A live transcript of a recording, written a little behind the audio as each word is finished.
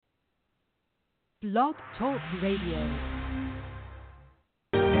Blog Talk Radio.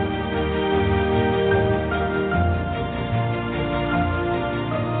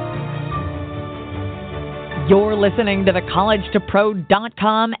 You're listening to the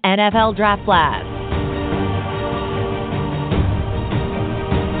College2Pro.com NFL Draft Blast.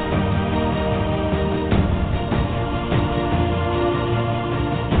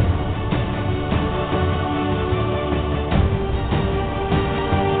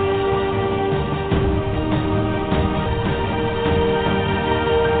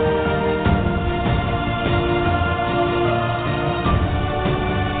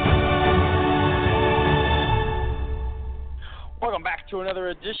 To another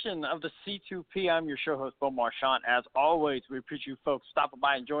edition of the C2P. I'm your show host, Bo Marchionte. As always, we appreciate you folks stopping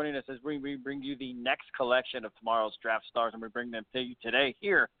by and joining us as we bring you the next collection of tomorrow's draft stars, and we bring them to you today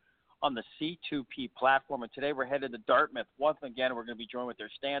here on the C2P platform. And today we're headed to Dartmouth. Once again, we're going to be joined with their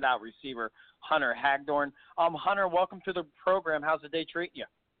standout receiver, Hunter Hagdorn. Hunter, welcome to the program. How's the day treating you?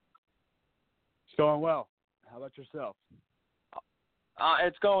 It's going well. How about yourself?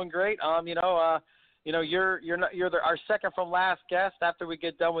 It's going great. You're our second from last guest. After we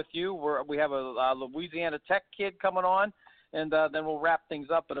get done with you, we have a Louisiana Tech kid coming on, and then we'll wrap things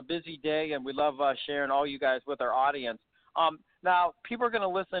up. But a busy day, and we love sharing all you guys with our audience. Now, people are going to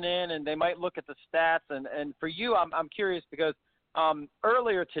listen in, and they might look at the stats. And for you, I'm curious because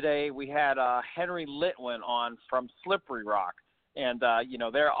earlier today we had Henry Litwin on from Slippery Rock, and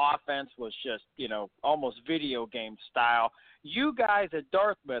their offense was just almost video game style. You guys at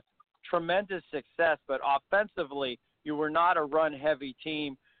Dartmouth. Tremendous success, but offensively, you were not a run-heavy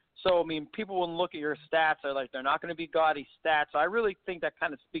team. So, I mean, people when look at your stats, they're not going to be gaudy stats. So I really think that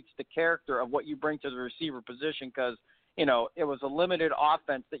kind of speaks to character of what you bring to the receiver position because, it was a limited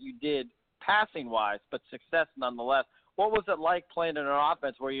offense that you did passing-wise, but success nonetheless. What was it like playing in an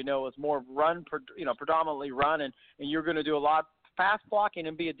offense where, it was more run, predominantly run, and you're going to do a lot of pass blocking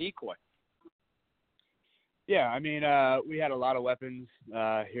and be a decoy? Yeah, I mean, we had a lot of weapons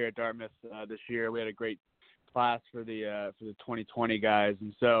here at Dartmouth this year. We had a great class for the 2020 guys,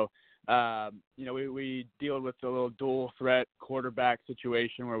 and so we dealt with a little dual threat quarterback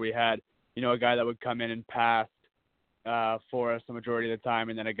situation where we had a guy that would come in and pass for us the majority of the time,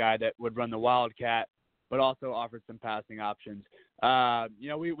 and then a guy that would run the wildcat, but also offered some passing options.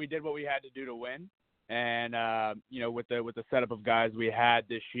 We did what we had to do to win, and with the setup of guys we had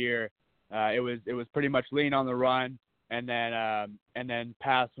this year. It was pretty much lean on the run and then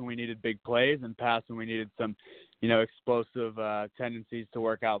pass when we needed big plays and pass when we needed some, explosive tendencies to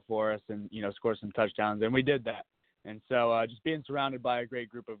work out for us and, score some touchdowns. And we did that. And so just being surrounded by a great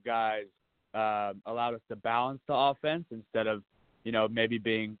group of guys allowed us to balance the offense instead of, maybe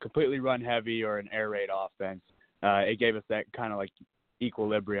being completely run heavy or an air raid offense. It gave us that kind of like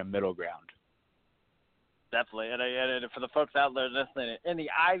equilibrium middle ground. Definitely. And for the folks out there listening, in the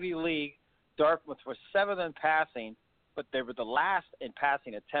Ivy League, Dartmouth was 7th in passing, but they were the last in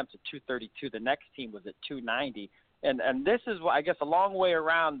passing attempts at 232. The next team was at 290. And this is, I guess, a long way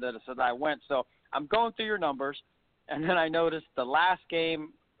around that I went. So I'm going through your numbers, and then I noticed the last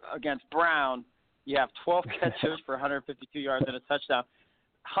game against Brown, you have 12 catches for 152 yards and a touchdown.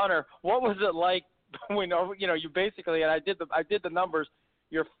 Hunter, what was it like when you basically, and I did the numbers,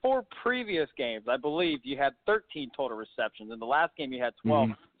 your 4 previous games, I believe, you had 13 total receptions. In the last game, you had 12.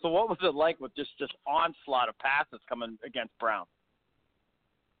 Mm-hmm. So what was it like with just onslaught of passes coming against Brown?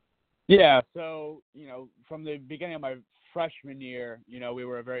 Yeah, so, from the beginning of my freshman year, we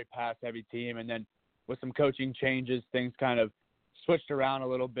were a very pass-heavy team. And then with some coaching changes, things kind of switched around a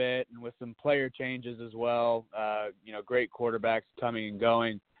little bit. And with some player changes as well, great quarterbacks coming and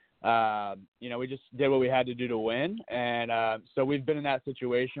going. We just did what we had to do to win. And so we've been in that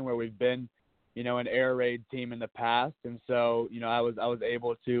situation where we've been, an air raid team in the past. And so, I was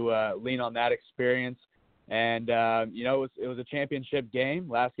able to lean on that experience. And, it was a championship game,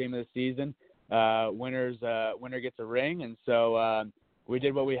 last game of the season. Winner gets a ring. And so we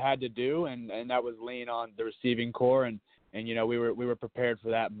did what we had to do, and that was lean on the receiving core. And we were prepared for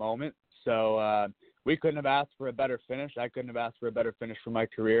that moment. So we couldn't have asked for a better finish. I couldn't have asked for a better finish for my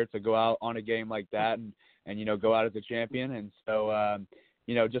career to go out on a game like that and go out as a champion. And so,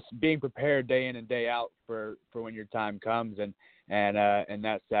 just being prepared day in and day out for when your time comes. And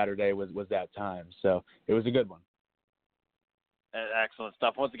that Saturday was that time. So it was a good one. Excellent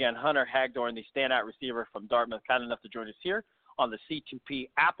stuff. Once again, Hunter Hagdorn, the standout receiver from Dartmouth, kind enough to join us here on the C2P,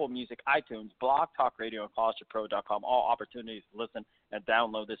 Apple Music, iTunes, Blog Talk Radio, and College2Pro.com. All opportunities to listen and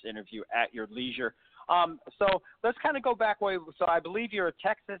download this interview at your leisure. So let's kind of go back way. So I believe you're a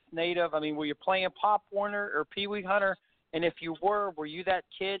Texas native. I mean, were you playing Pop Warner or Pee Wee Hunter? And if you were you that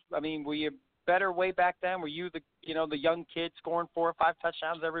kid? I mean, were you better way back then? Were you the young kid scoring 4 or 5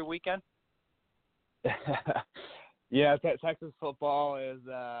 touchdowns every weekend? Yeah, Texas football is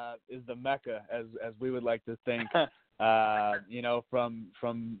the mecca, as we would like to think.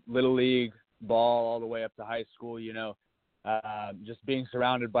 From little league ball all the way up to high school, just being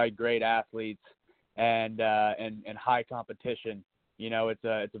surrounded by great athletes and high competition. It's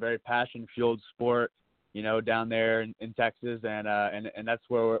a very passion-fueled sport, down there in Texas, and that's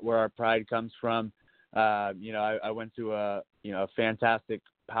where our pride comes from. I went to a fantastic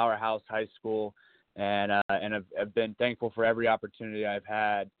powerhouse high school, and I've been thankful for every opportunity I've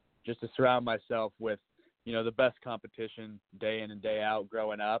had just to surround myself with, the best competition day in and day out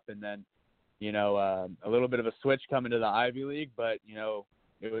growing up. And then, a little bit of a switch coming to the Ivy League, but,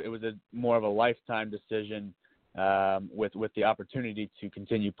 it was more of a lifetime decision with the opportunity to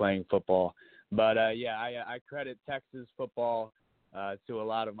continue playing football. But, I credit Texas football to a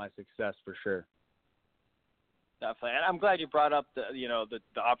lot of my success for sure. Definitely, and I'm glad you brought up the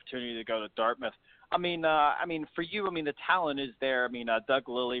opportunity to go to Dartmouth. I mean, for you, the talent is there. Doug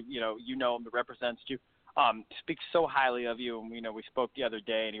Lilly, him, represents you, speaks so highly of you. And, we spoke the other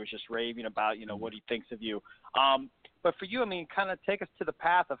day, and he was just raving about, what he thinks of you. But for you, kind of take us to the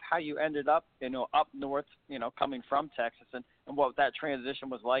path of how you ended up, up north, coming from Texas, and what that transition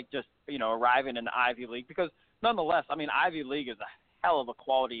was like, just, arriving in the Ivy League. Because nonetheless, Ivy League is a hell of a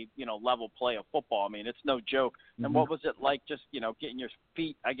quality, level play of football. It's no joke. Mm-hmm. And what was it like just, getting your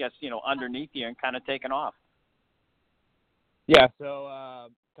feet, I guess, underneath you and kind of taking off? Yeah, so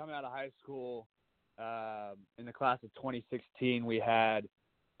coming out of high school, in the class of 2016, we had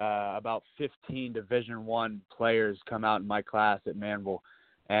about 15 Division I players come out in my class at Manville.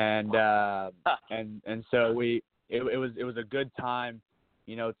 And and so it was a good time,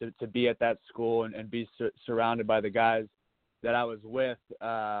 to be at that school and be surrounded by the guys that I was with.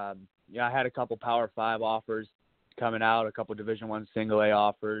 I had a couple Power 5 offers coming out, a couple Division I single A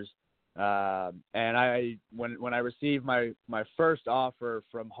offers. And when I received my first offer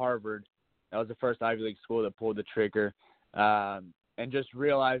from Harvard, that was the first Ivy League school that pulled the trigger. And just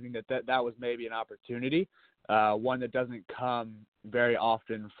realizing that was maybe an opportunity, one that doesn't come very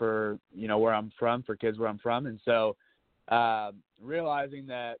often for, where I'm from, for kids where I'm from. And so realizing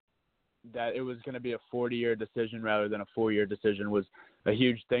that it was going to be a 40-year decision rather than a 4-year decision was a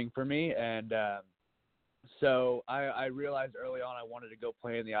huge thing for me. And so I realized early on I wanted to go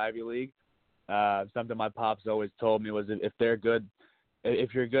play in the Ivy League. Something my pops always told me was if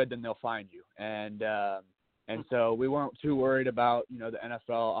you're good, then they'll find you. And so we weren't too worried about, the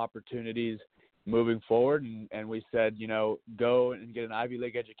NFL opportunities moving forward. And we said, go and get an Ivy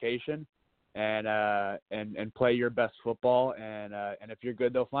League education and play your best football. And if you're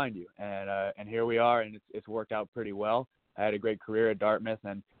good, they'll find you. And here we are, and it's worked out pretty well. I had a great career at Dartmouth,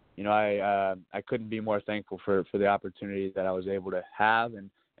 and, I couldn't be more thankful for the opportunity that I was able to have and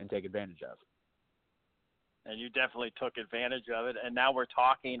take advantage of. And you definitely took advantage of it. And now we're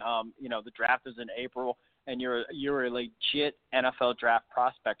talking, the draft is in April, and you're a legit NFL draft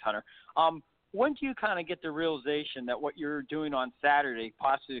prospect, Hunter. When do you kind of get the realization that what you're doing on Saturday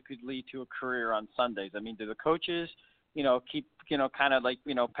possibly could lead to a career on Sundays? Do the coaches, keep, kind of like,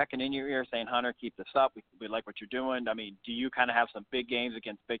 pecking in your ear saying, Hunter, keep this up. We like what you're doing. Do you kind of have some big games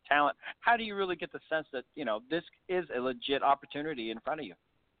against big talent? How do you really get the sense that, this is a legit opportunity in front of you?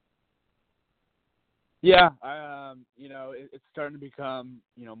 Yeah, it's starting to become,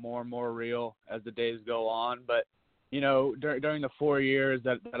 more and more real as the days go on. But, during the 4 years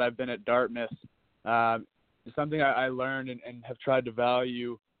that I've been at Dartmouth, something I learned and have tried to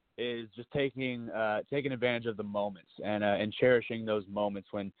value is just taking advantage of the moments and cherishing those moments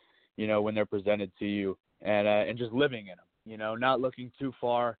when they're presented to you and just living in them, not looking too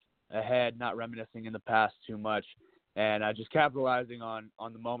far ahead, not reminiscing in the past too much, and just capitalizing on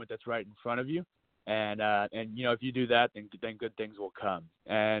the moment that's right in front of you. And if you do that, then good things will come.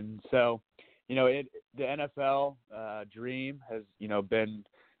 And so, the NFL dream has, been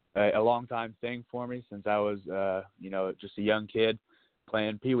a long time thing for me since I was, just a young kid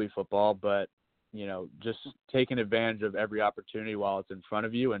playing peewee football. But, just taking advantage of every opportunity while it's in front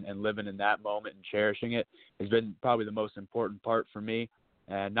of you and living in that moment and cherishing it has been probably the most important part for me,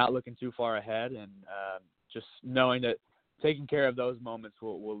 and not looking too far ahead, and just knowing that taking care of those moments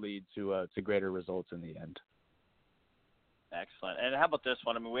will lead to greater results in the end. Excellent. And how about this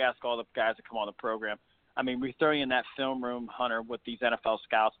one? We ask all the guys that come on the program. We throw you in that film room, Hunter, with these NFL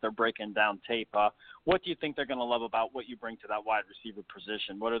scouts. They're breaking down tape. What do you think they're going to love about what you bring to that wide receiver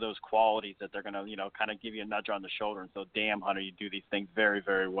position? What are those qualities that they're going to, kind of give you a nudge on the shoulder and say, damn, Hunter, you do these things very,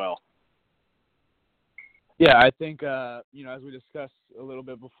 very well? Yeah, I think, as we discussed a little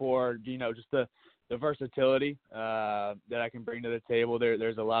bit before, just the versatility that I can bring to the table.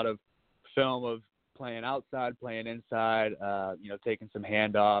 There's a lot of film of playing outside, playing inside, taking some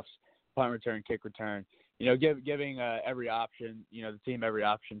handoffs, punt return, kick return, giving every option, the team every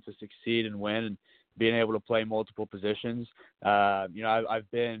option to succeed and win, and being able to play multiple positions. I've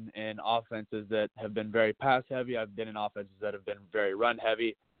been in offenses that have been very pass heavy. I've been in offenses that have been very run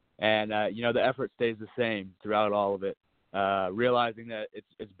heavy. And, the effort stays the same throughout all of it, realizing that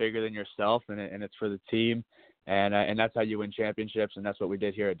it's bigger than yourself and it's for the team. And that's how you win championships. And that's what we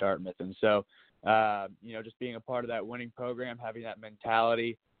did here at Dartmouth. And so, just being a part of that winning program, having that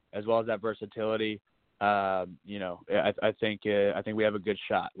mentality as well as that versatility, I think we have a good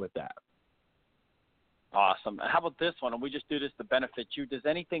shot with that. Awesome. How about this one? And we just do this to benefit you. Does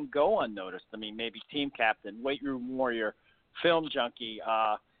anything go unnoticed? I mean, maybe team captain, weight room warrior, film junkie,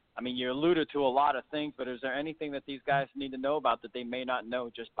 you alluded to a lot of things, but is there anything that these guys need to know about that they may not know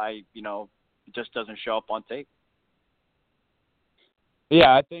just by, it just doesn't show up on tape?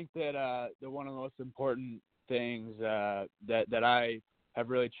 Yeah, I think that one of the most important things that I have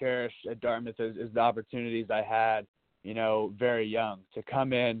really cherished at Dartmouth is the opportunities I had, very young, to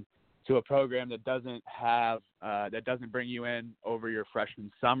come in to a program that doesn't bring you in over your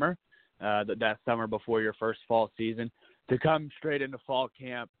freshman summer, that summer before your first fall season, to come straight into fall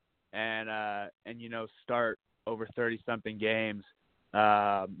camp and start over 30-something games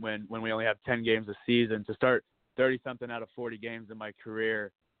when we only have 10 games a season, to start 30-something out of 40 games in my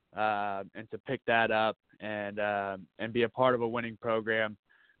career, and to pick that up and be a part of a winning program,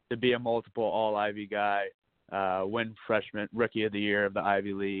 to be a multiple All-Ivy guy, win freshman Rookie of the Year of the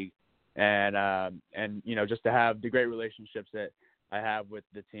Ivy League, and just to have the great relationships that I have with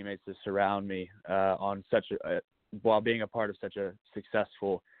the teammates that surround me while being a part of such a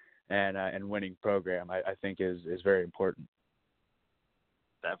successful and winning program, I think is very important.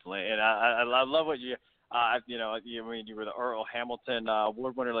 Definitely, and I love what you were the Earl Hamilton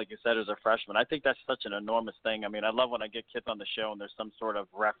award winner, like you said, as a freshman. I think that's such an enormous thing. I mean, I love when I get kids on the show and there's some sort of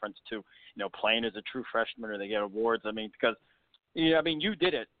reference to, playing as a true freshman, or they get awards. I mean, because you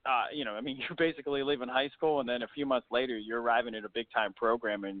did it. You're basically leaving high school, and then a few months later, you're arriving at a big time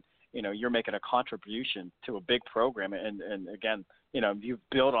program, and you're making a contribution to a big program, and again, you've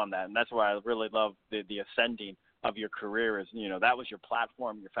built on that, and that's why I really love the ascending of your career. Is that was your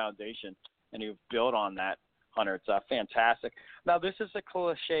platform, your foundation, and you've built on that, Hunter. It's fantastic. Now, this is a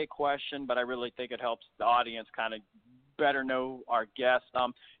cliche question, but I really think it helps the audience kind of better know our guests.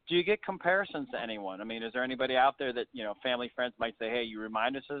 Do you get comparisons to anyone? I mean, is there anybody out there that family, friends might say, "Hey, you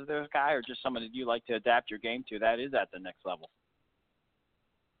remind us of this guy," or just someone that you like to adapt your game to that is at the next level?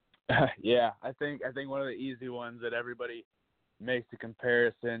 Yeah, I think one of the easy ones that everybody makes a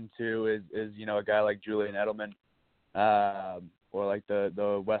comparison to is a guy like Julian Edelman, or like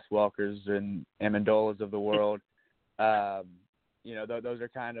the Wes Welkers and Amendolas of the world. Those are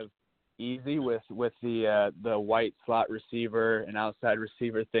kind of easy with the white slot receiver and outside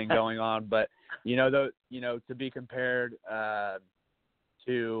receiver thing going on, but to be compared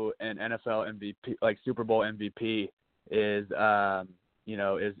to an NFL MVP, like Super Bowl MVP, is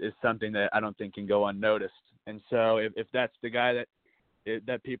something that I don't think can go unnoticed. And so if that's the guy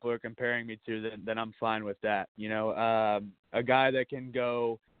that people are comparing me to, then I'm fine with that. A guy that can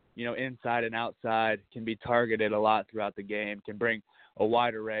go, inside and outside, can be targeted a lot throughout the game, can bring a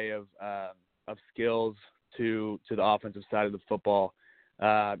wide array of skills to the offensive side of the football,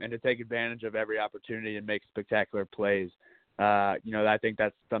 and to take advantage of every opportunity and make spectacular plays. I think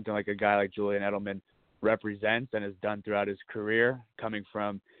that's something like a guy like Julian Edelman represents and has done throughout his career, coming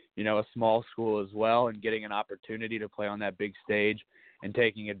from, a small school as well, and getting an opportunity to play on that big stage and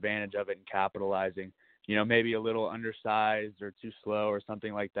taking advantage of it and capitalizing. Maybe a little undersized or too slow or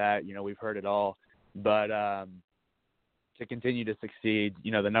something like that. We've heard it all. But to continue to succeed,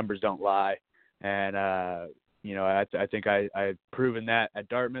 the numbers don't lie. And, I think I've proven that at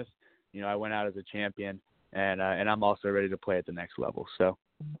Dartmouth. I went out as a champion, and I'm also ready to play at the next level. So.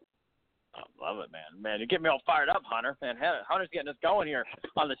 I love it, man. Man, you get me all fired up, Hunter. Man, Hunter's getting us going here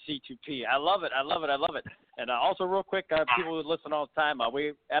on the C2P. I love it. And also, real quick, people who listen all the time,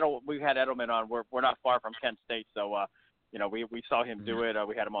 we had Edelman on. We're not far from Kent State, so we saw him do it.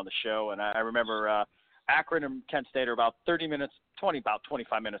 We had him on the show, and I remember Akron and Kent State are about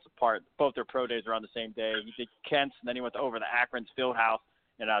 25 minutes apart. Both their pro days are on the same day. He did Kent's, and then he went over to Akron's field house.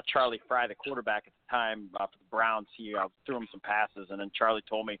 And Charlie Fry, the quarterback at the time for the Browns, he threw him some passes, and then Charlie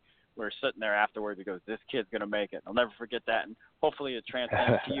told me, we were sitting there afterwards. He goes, "This kid's going to make it." I'll never forget that, and hopefully it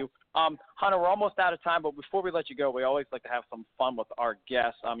transcends to you. Hunter, we're almost out of time, but before we let you go, we always like to have some fun with our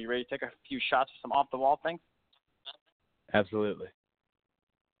guests. You ready to take a few shots for some off-the-wall things? Absolutely.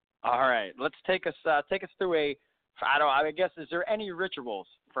 All right, let's take us through I guess, is there any rituals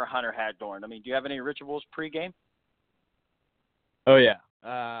for Hunter Hagdorn? I mean, do you have any rituals pregame? Oh yeah.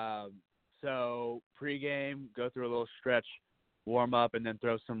 So pregame, go through a little stretch, warm up, and then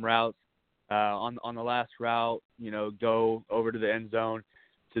throw some routes. On the last route, go over to the end zone,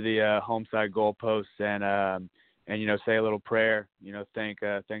 to the home side goalposts, and say a little prayer. Thank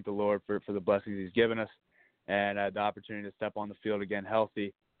the Lord for the blessings He's given us, and the opportunity to step on the field again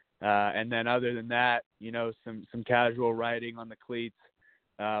healthy. And then other than that, some casual riding on the cleats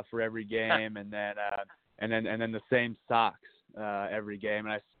for every game, and then the same socks every game.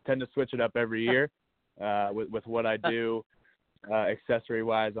 And I tend to switch it up every year with what I do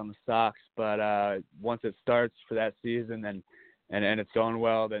accessory-wise on the socks. But once it starts for that season and it's going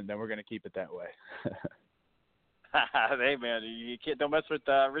well, then we're going to keep it that way. Hey, man, you don't mess with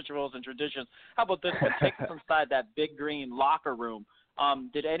rituals and traditions. How about this one? Take us inside that big green locker room.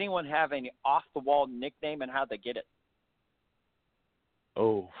 Did anyone have any off-the-wall nickname, and how'd they get it?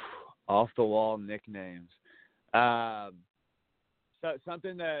 Oh, off-the-wall nicknames. So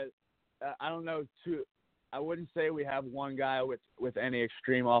something that I don't know. I wouldn't say we have one guy with any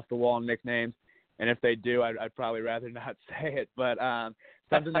extreme off-the-wall nicknames, and if they do, I'd probably rather not say it. But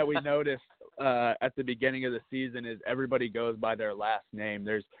something that we noticed at the beginning of the season is everybody goes by their last name.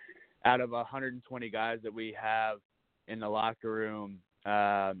 There's out of 120 guys that we have in the locker room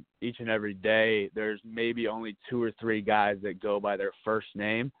each and every day, there's maybe only 2 or 3 guys that go by their first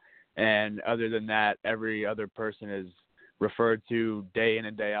name. And other than that, every other person is referred to day in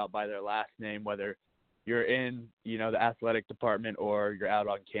and day out by their last name, whether you're in, the athletic department or you're out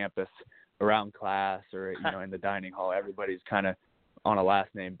on campus around class or, in the dining hall. Everybody's kind of on a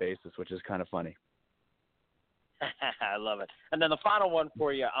last name basis, which is kind of funny. I love it. And then the final one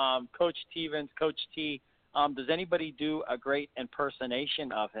for you, Coach Stevens, Coach T, does anybody do a great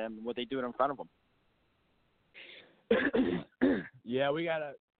impersonation of him? Would they do it in front of him? Yeah,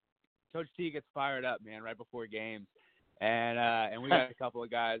 Coach T gets fired up, man, right before games. And we got a couple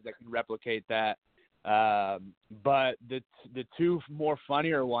of guys that can replicate that. But the two more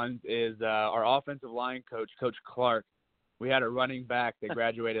funnier ones is our offensive line coach, Coach Clark. We had a running back that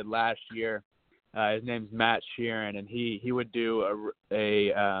graduated last year. His name's Matt Sheeran, and he would do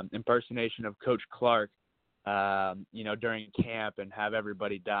a impersonation of Coach Clark, during camp and have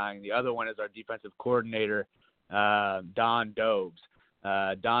everybody dying. The other one is our defensive coordinator, Don Dobes.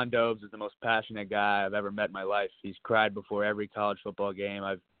 Don Dobes is the most passionate guy I've ever met in my life. He's cried before every college football game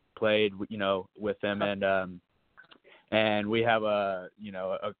I've played, with him, and we have a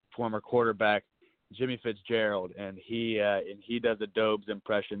former quarterback, Jimmy Fitzgerald, and he does a Dobes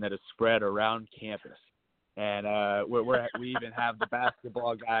impression that is spread around campus, and we even have the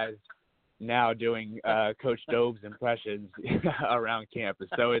basketball guys now doing Coach Dobes impressions around campus.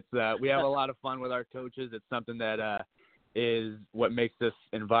 So we have a lot of fun with our coaches. It's something that is what makes this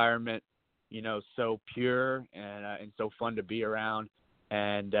environment, so pure and so fun to be around,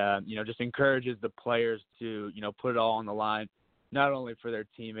 and just encourages the players to put it all on the line, not only for their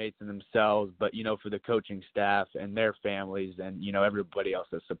teammates and themselves, but for the coaching staff and their families and everybody else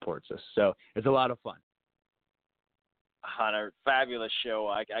that supports us. So it's a lot of fun. Hunter, fabulous show.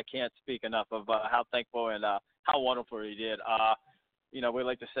 I can't speak enough of how thankful and how wonderful you did. We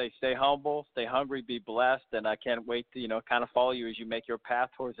like to say, stay humble, stay hungry, be blessed, and I can't wait to, kind of follow you as you make your path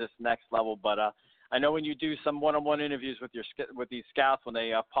towards this next level. But I know when you do some one-on-one interviews with these scouts, when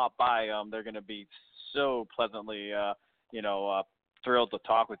they pop by, they're going to be so pleasantly, thrilled to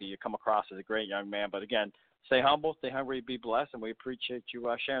talk with you. You come across as a great young man. But again, stay humble, stay hungry, be blessed, and we appreciate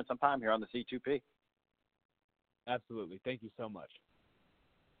you sharing some time here on the C2P. Absolutely. Thank you so much.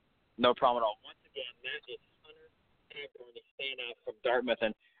 No problem at all. Once again, that is Hunter Hagdorn, the standout from Dartmouth.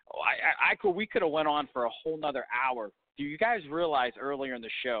 And we could have went on for a whole nother hour. Do you guys realize earlier in the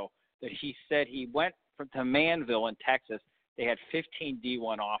show that he said he went to Manville in Texas? They had 15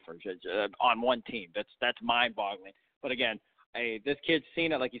 D1 offers on one team. That's mind-boggling. But again, this kid's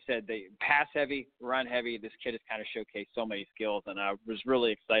seen it, like you said. They pass heavy, run heavy. This kid has kind of showcased so many skills, and I was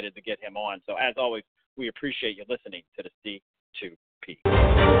really excited to get him on. So as always, we appreciate you listening to the C2P.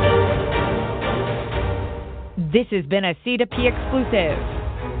 This has been a C2P exclusive.